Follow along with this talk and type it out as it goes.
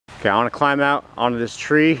Okay, I want to climb out onto this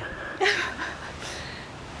tree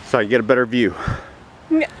so I can get a better view.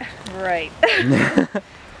 Right.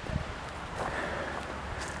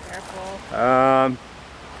 Careful.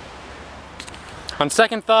 On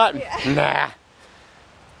second thought, nah,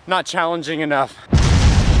 not challenging enough.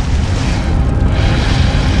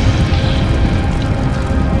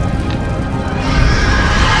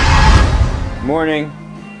 Morning.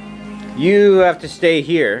 You have to stay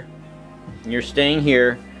here. You're staying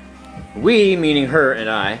here. We, meaning her and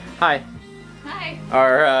I, hi. Hi.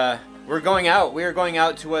 Are we're going out. We are going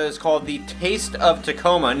out to what is called the Taste of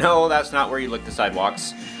Tacoma. No, that's not where you lick the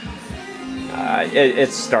sidewalks.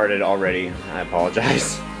 It started already. I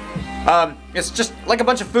apologize. It's just like a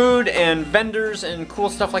bunch of food and vendors and cool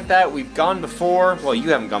stuff like that. We've gone before. Well, you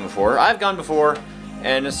haven't gone before. I've gone before.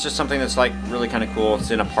 And it's just something that's like really kind of cool.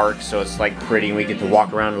 It's in a park, so it's like pretty. And we get to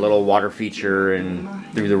walk around a little water feature and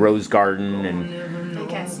through the rose garden. And they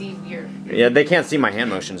can't see your... Yeah, they can't see my hand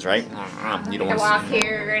motions, right? You don't want to walk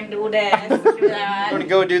here and do this, do that. We're gonna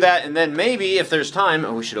go do that, and then maybe if there's time,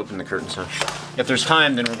 oh, we should open the curtains, huh? If there's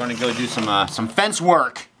time, then we're gonna go do some fence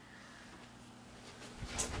work.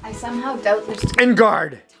 I somehow doubt there's and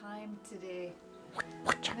guard time today.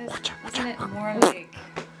 Isn't it more like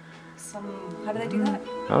some? How do they do that?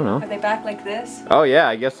 I don't know. Are they back like this? Oh yeah,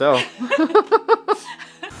 I guess so.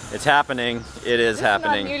 It's happening. It is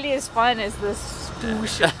happening. Not nearly as fun as the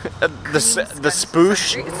spoosh. the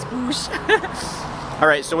spoosh. Spoosh. All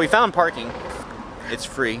right, so we found parking. It's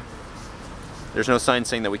free. There's no sign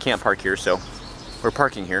saying that we can't park here, so we're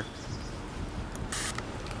parking here.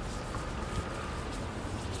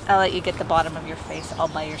 I'll let you get the bottom of your face all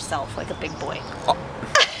by yourself, like a big boy. Oh.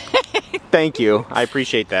 Thank you. I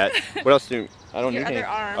appreciate that. What else do I don't Your need other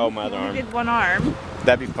arm. Oh, my other You arm. did one arm.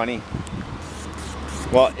 That'd be funny.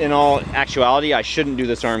 Well, in all actuality, I shouldn't do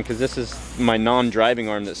this arm because this is my non-driving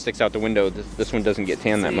arm that sticks out the window. This one doesn't get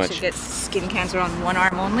tan that much. You should get skin cancer on one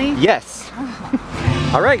arm only? Yes.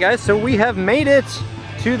 Oh. All right, guys. So we have made it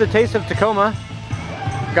to the Taste of Tacoma.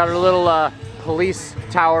 Got our little police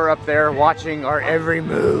tower up there watching our every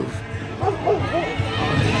move.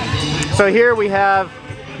 So here we have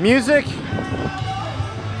music.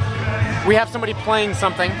 We have somebody playing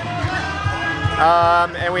something.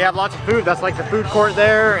 And we have lots of food. That's like the food court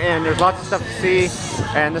there, and there's lots of stuff to see.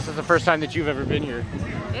 And this is the first time that you've ever been here.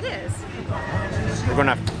 It is. We're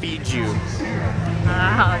gonna feed you.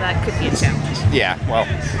 Oh, that could be a challenge. Yeah, well,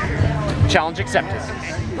 challenge accepted.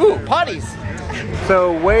 Ooh, potties!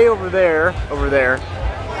 So way over there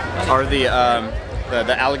are the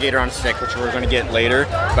alligator on a stick, which we're gonna get later.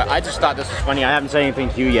 But I just thought this was funny. I haven't said anything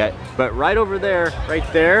to you yet. But right over there,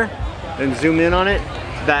 right there, and zoom in on it,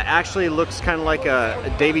 that actually looks kind of like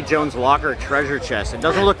a Davy Jones locker treasure chest. It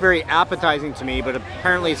doesn't look very appetizing to me, but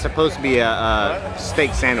apparently it's supposed to be a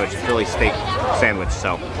steak sandwich, a Philly steak sandwich,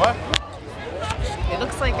 so. What? It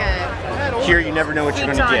looks like a Here you never know what you're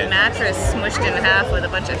gonna get. mattress smushed in half with a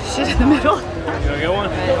bunch of shit in the middle. You wanna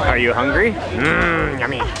get one? Are you hungry? Mmm,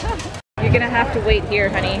 yummy. You're gonna have to wait here,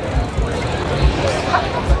 honey.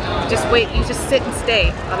 Just wait, you just sit and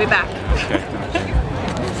stay. I'll be back. Okay.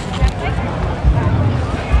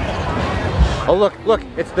 Oh look,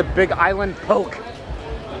 it's the Big Island poke.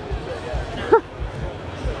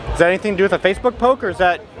 Is that anything to do with a Facebook poke, or is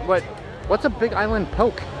that, what's a Big Island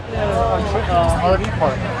poke? RV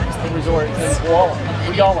park, the resort in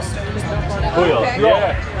Uyala.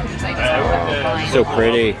 Yeah. So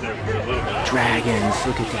pretty. Dragons,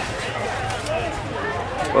 look at that.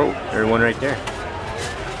 Oh, there's one right there.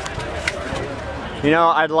 You know,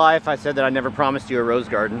 I'd lie if I said that I never promised you a rose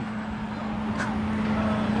garden.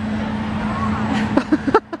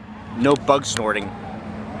 No bug snorting.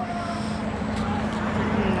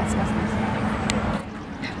 That smells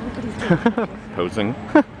nice. Posing.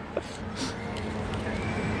 Are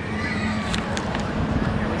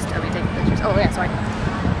we taking pictures? Oh yeah, sorry.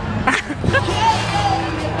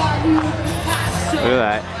 Look at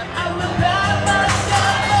that.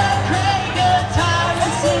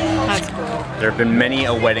 That's cool. There have been many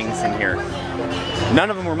a weddings in here. None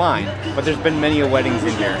of them were mine, but there's been many a weddings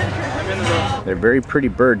in here. They're very pretty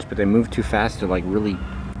birds, but they move too fast to like really...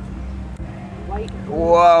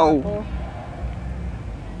 Whoa!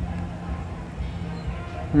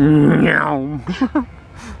 Meow.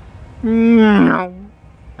 Meow.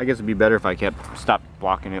 I guess it'd be better if I stopped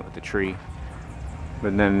blocking it with the tree.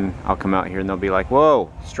 But then I'll come out here and they'll be like,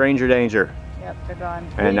 whoa, stranger danger. Yep, they're gone.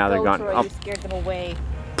 And now they're gone. Troy, you scared them away.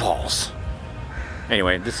 Balls.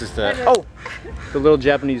 Anyway, this is the little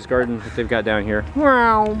Japanese garden that they've got down here.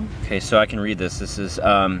 Okay, so I can read this. This is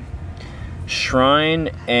Shrine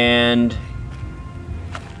and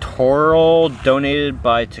coral donated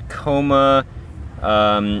by Tacoma,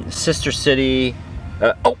 sister city.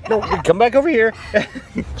 Oh no, come back over here.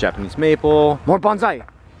 Japanese maple, more bonsai.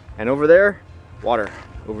 And over there, water,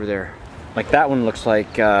 over there. Like that one looks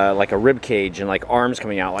like a rib cage and like arms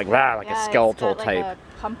coming out, like wow, like a skeletal it's got, type. Like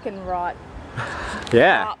a pumpkin rot.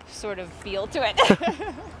 Yeah. Sort of feel to it.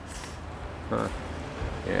 Huh.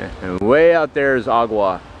 Yeah, and way out there is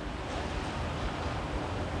agua.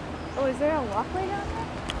 Oh, is there a walkway down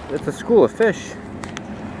there? It's a school of fish. Can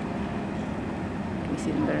you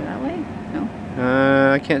see them better that way? No.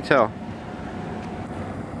 I can't tell.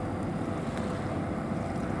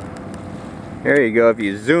 There you go. If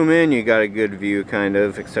you zoom in, you got a good view, kind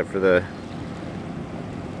of, except for the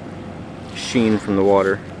sheen from the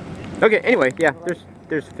water. Okay. Anyway, yeah.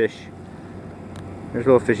 There's fish. There's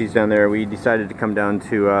little fishies down there. We decided to come down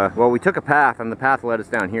to. Well, we took a path, and the path led us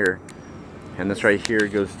down here. And this right here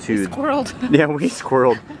goes to. We squirreled. Yeah, we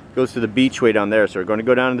squirreled. Goes to the beach way down there. So we're going to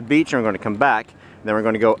go down to the beach, and we're going to come back, and then we're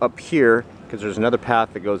going to go up here because there's another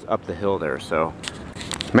path that goes up the hill there. So,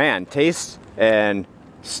 man, taste and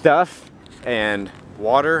stuff. And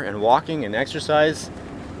water and walking and exercise.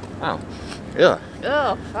 Wow. Ugh.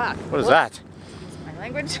 Oh, fuck. What is that? My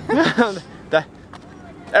language.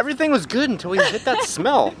 Everything was good until we hit that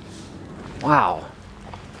smell. Wow.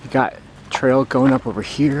 You got trail going up over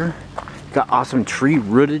here. You got awesome tree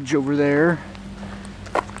rootage over there.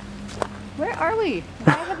 Where are we?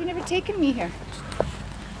 Why have you never taken me here?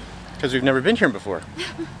 Because we've never been here before.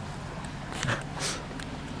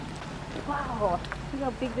 Wow. Look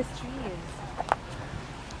how big this tree is.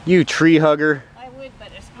 You tree hugger. I would, but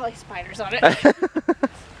there's probably spiders on it.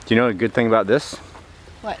 Do you know a good thing about this?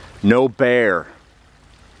 What? No bear.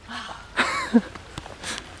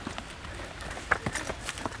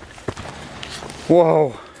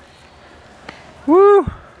 Whoa. Woo.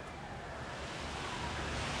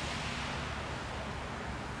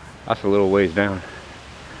 That's a little ways down.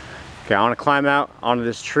 Okay, I want to climb out onto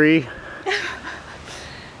this tree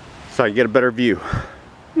so I can get a better view.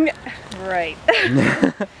 Right.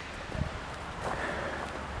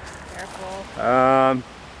 Careful.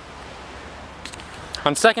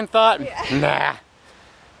 On second thought, Yeah. nah.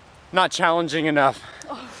 Not challenging enough.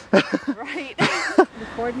 Oh, right.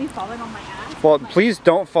 Record me falling on my ass. Well, please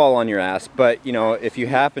don't fall on your ass, but you know, if you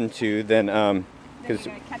happen to, then Then you're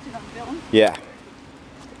gonna catch it on film. yeah.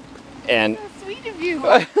 And So sweet of you.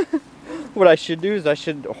 what I should do is I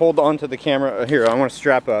should hold on to the camera. Here, I want to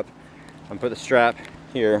strap up. I'm put the strap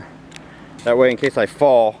here. That way, in case I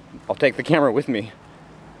fall, I'll take the camera with me.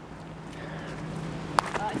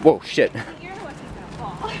 Whoa, shit. You're the one who's gonna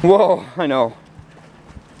fall. Whoa, I know.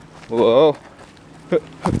 Whoa.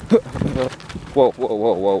 Whoa, whoa,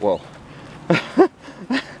 whoa, whoa, whoa.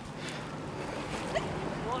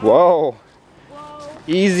 Whoa. Whoa.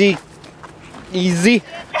 Easy. Easy.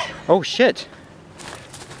 Oh, shit.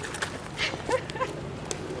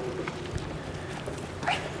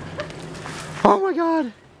 Oh my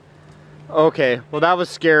god. Okay, well that was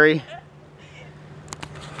scary. Need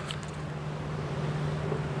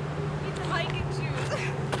some hiking shoes.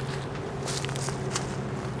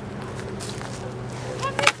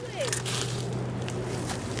 Come this way.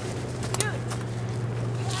 Dude.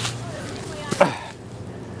 You have to go this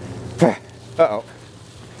way out. Uh-oh.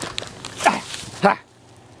 Ha.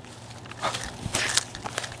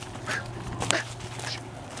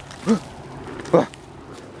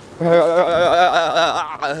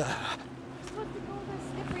 Supposed to go the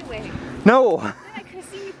slippery way. No. Then I could have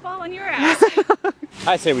seen you fall on your ass.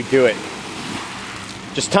 I say we do it.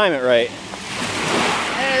 Just time it right.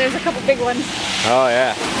 There's a couple big ones. Oh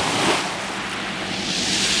yeah.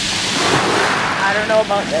 I don't know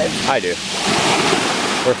about this. I do.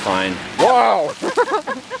 We're fine. Whoa!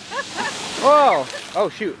 Whoa! Oh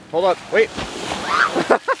shoot, hold up, wait.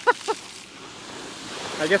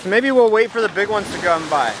 I guess maybe we'll wait for the big ones to come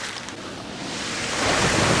by.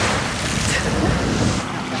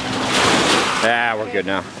 Yeah, we're good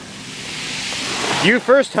now. You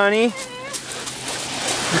first, honey.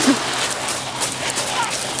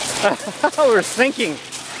 We're sinking.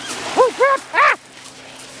 Oh crap! Ah!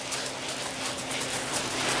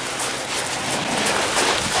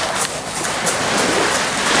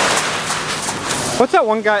 What's that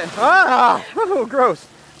one guy? Ah! Oh, gross.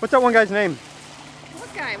 What's that one guy's name?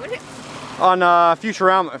 What guy? What is it? On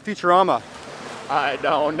Futurama. I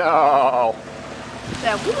don't know.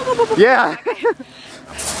 Yeah.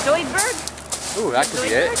 Zoidberg? Ooh, that could be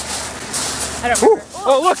it. I don't Ooh. remember.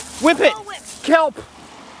 Oh, look! Whip it! Oh, whip. Kelp!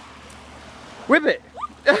 Whip it!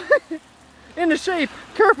 Into shape!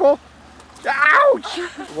 Careful! Ouch!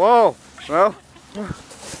 Whoa! Well.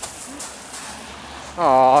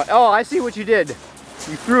 Oh, I see what you did.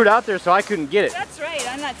 You threw it out there so I couldn't get it. That's right,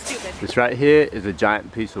 I'm not stupid. This right here is a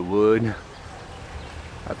giant piece of wood.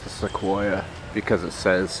 That's a sequoia because it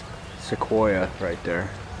says sequoia right there.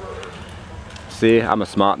 See, I'm a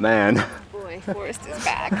smart man. Oh boy, Forrest is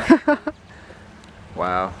back.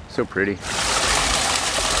 Wow, so pretty.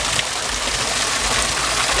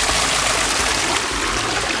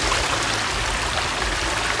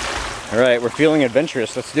 All right, we're feeling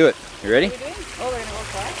adventurous. Let's do it. You ready? What are we doing? Oh, we're gonna go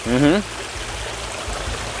fly?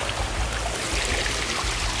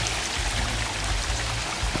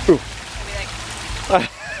 Ooh.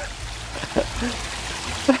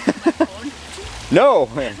 No,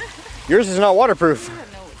 yours is not waterproof. No,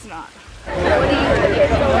 it's not. What do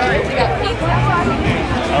you got pizza?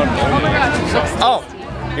 Oh my gosh. Oh,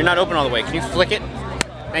 you're not open all the way. Can you flick it?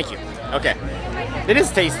 Thank you. Okay. It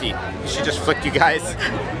is tasty. She just flicked you guys.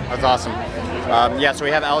 That's awesome. Yeah, so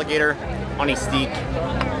we have alligator on a steak.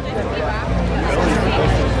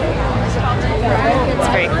 It's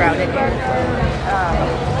very crowded here.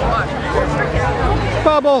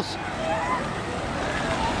 Bubbles!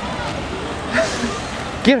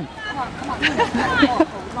 Get him!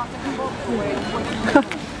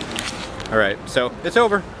 Alright, so it's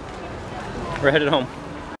over. We're headed home.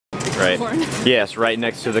 Right. Corn. Yes, right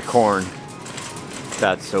next to the corn.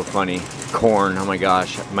 That's so funny. Corn, oh my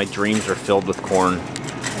gosh. My dreams are filled with corn.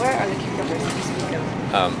 Where are the cucumbers that you speak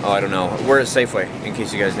of? Oh, I don't know. We're at Safeway, in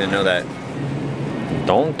case you guys didn't know that.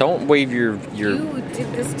 Don't wave your... You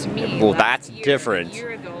did this to me. Well, last that's year, different. A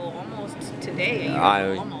year ago, almost today.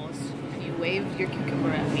 Almost. You waved your cucumber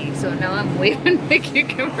at me, so now I'm waving my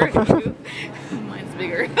cucumber at you. Mine's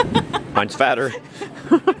bigger. Mine's fatter.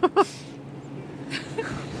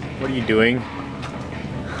 What are you doing?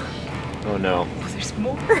 Oh no. Oh, there's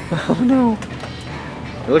more. Oh no.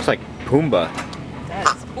 It looks like Pumbaa.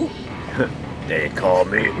 That's, ooh. They call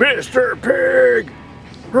me Mr. Pig.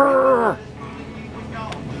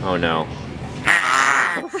 Oh no.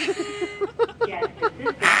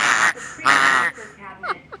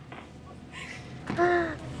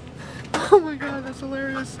 Oh my god, that's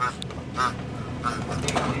hilarious.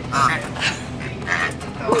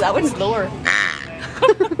 Oh, that one's lower.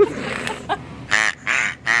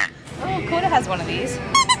 Oh, Coda has one of these.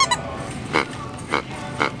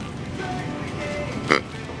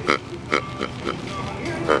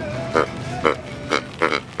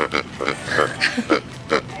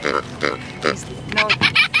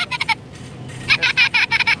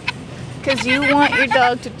 Because you want your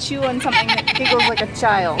dog to chew on something that giggles like a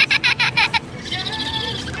child.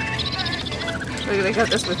 Look, they got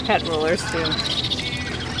this with pet rollers too.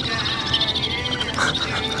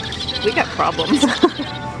 We got problems.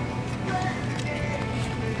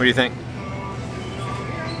 What do you think?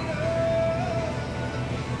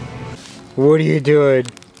 What are you doing?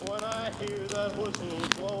 When I hear that whistle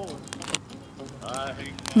blow,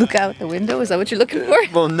 Look out the window, is that what you're looking for?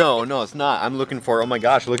 Well, no, it's not. I'm looking for, oh my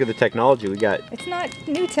gosh, look at the technology we got. It's not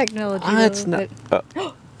new technology. It's though, not. but-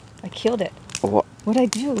 I killed it. What? What'd I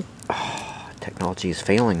do? Technology is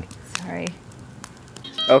failing. Sorry.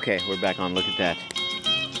 Okay, we're back on. Look at that.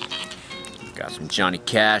 Got some Johnny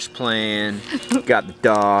Cash playing. Got the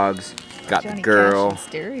dogs. Got Johnny the girl. Cash in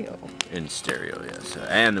stereo. In stereo, yes.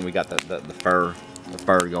 And then we got the fur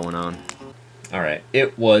going on. All right,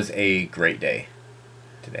 it was a great day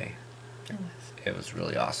today. It was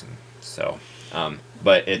really awesome. So,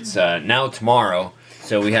 but it's now tomorrow,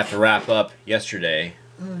 so we have to wrap up yesterday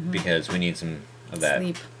because we need some of that.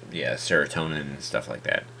 Sleep. Yeah, serotonin and stuff like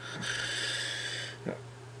that.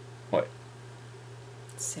 What?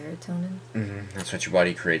 Serotonin? That's what your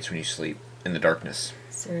body creates when you sleep in the darkness.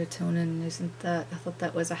 Serotonin, isn't that? I thought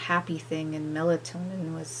that was a happy thing, and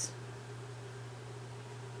melatonin was.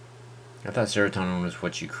 I thought serotonin was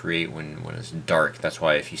what you create when it's dark. That's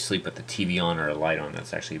why if you sleep with the TV on or a light on,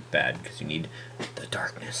 that's actually bad because you need the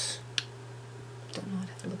darkness. Don't know. I'd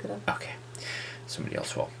have to look it up. Okay. Somebody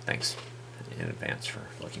else will. Thanks in advance for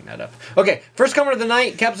looking that up. Okay, first comer of the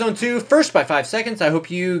night, Cap Zone 2, first by 5 seconds. I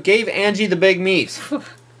hope you gave Angie the big meat.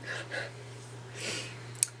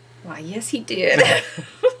 Why, yes, he did.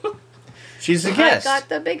 She's a guest. I got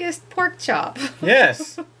the biggest pork chop.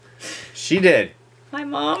 Yes, she did. Hi,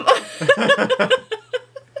 Mom.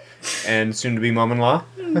 And soon to be mom-in-law.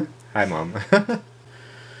 Hi, Mom.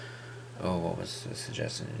 Oh, what was the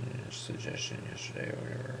suggestion yesterday or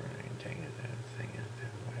whatever?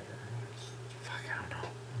 Whatever. Fuck, I don't know.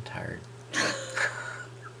 I'm tired.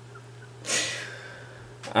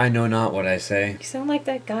 I know not what I say. You sound like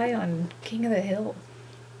that guy on King of the Hill.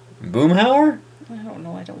 Boomhauer? I don't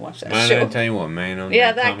know. I don't watch that I show. tell you what, man.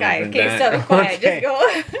 Yeah, that guy. Okay, so be quiet. Okay.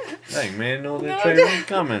 Just go. Dang, man, no, No, they read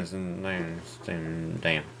comments and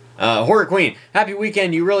damn. Horror Queen, happy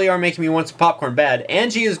weekend. You really are making me want some popcorn bad.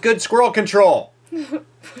 Angie is good squirrel control.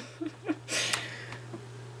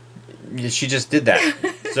 She just did that.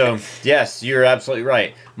 So, yes, you're absolutely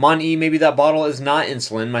right. Mon E, maybe that bottle is not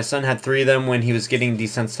insulin. My son had 3 of them when he was getting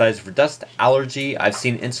desensitized for dust allergy. I've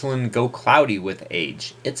seen insulin go cloudy with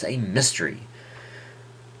age. It's a mystery.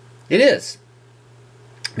 It is.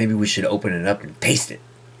 Maybe we should open it up and taste it.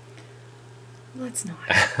 Let's not.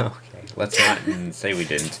 Okay, let's not say we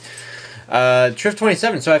didn't.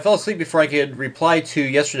 Triff27, so I fell asleep before I could reply to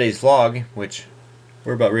yesterday's vlog, which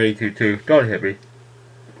we're about ready to too. Don't hit me.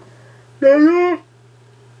 No.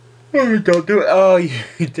 Oh, don't do it. Oh, you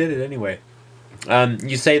did it anyway.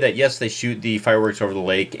 You say that, yes, they shoot the fireworks over the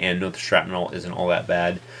lake, and no, the shrapnel isn't all that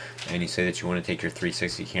bad. And you say that you want to take your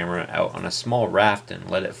 360 camera out on a small raft and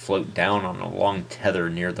let it float down on a long tether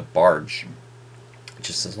near the barge.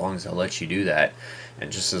 Just as long as they'll let you do that.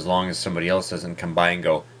 And just as long as somebody else doesn't come by and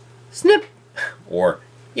go, snip, or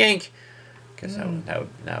yank. Because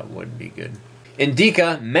that would be good.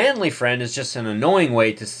 Indica, manly friend is just an annoying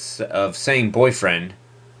way of saying boyfriend.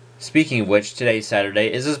 Speaking of which, today,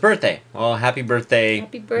 Saturday, is his birthday. Well, happy birthday,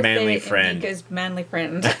 manly friend. Indica's manly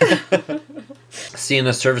friend.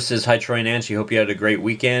 CNS Services, hi Troy and Angie. Hope you had a great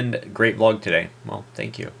weekend. Great vlog today. Well,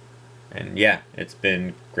 thank you. And yeah, it's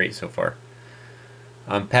been great so far.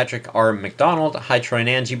 Patrick R. McDonald, hi Troy and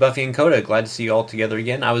Angie, Buffy and Coda. Glad to see you all together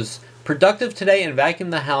again. I was productive today and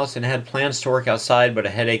vacuumed the house and had plans to work outside, but a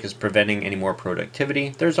headache is preventing any more productivity.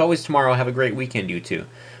 There's always tomorrow. Have a great weekend, you two.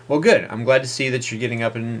 Well, good. I'm glad to see that you're getting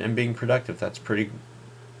up and being productive. That's pretty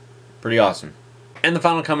awesome. And the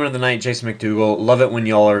final comment of the night, Jason McDougall. Love it when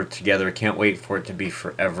y'all are together. Can't wait for it to be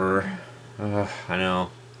forever. I know.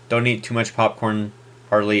 Don't eat too much popcorn,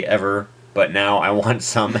 hardly ever. But now I want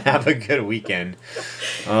some. Have a good weekend.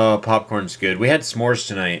 Oh, popcorn's good. We had s'mores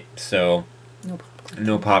tonight, so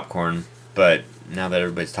no popcorn. But now that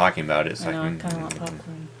everybody's talking about it, it's I know, like I kind of want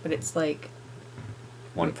popcorn, but it's like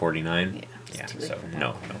 $1.49. Yeah, so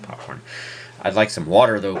no popcorn. I'd like some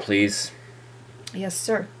water though, please. Yes,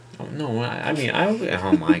 sir. Oh, no, I mean,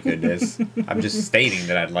 oh my goodness. I'm just stating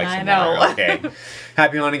that I'd like some I know. water. Okay.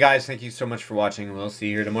 Happy hunting, guys. Thank you so much for watching. We'll see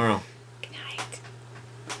you here tomorrow. Good night.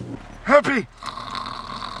 Happy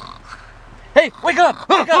Hey, wake up!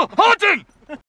 Wake up! hunting!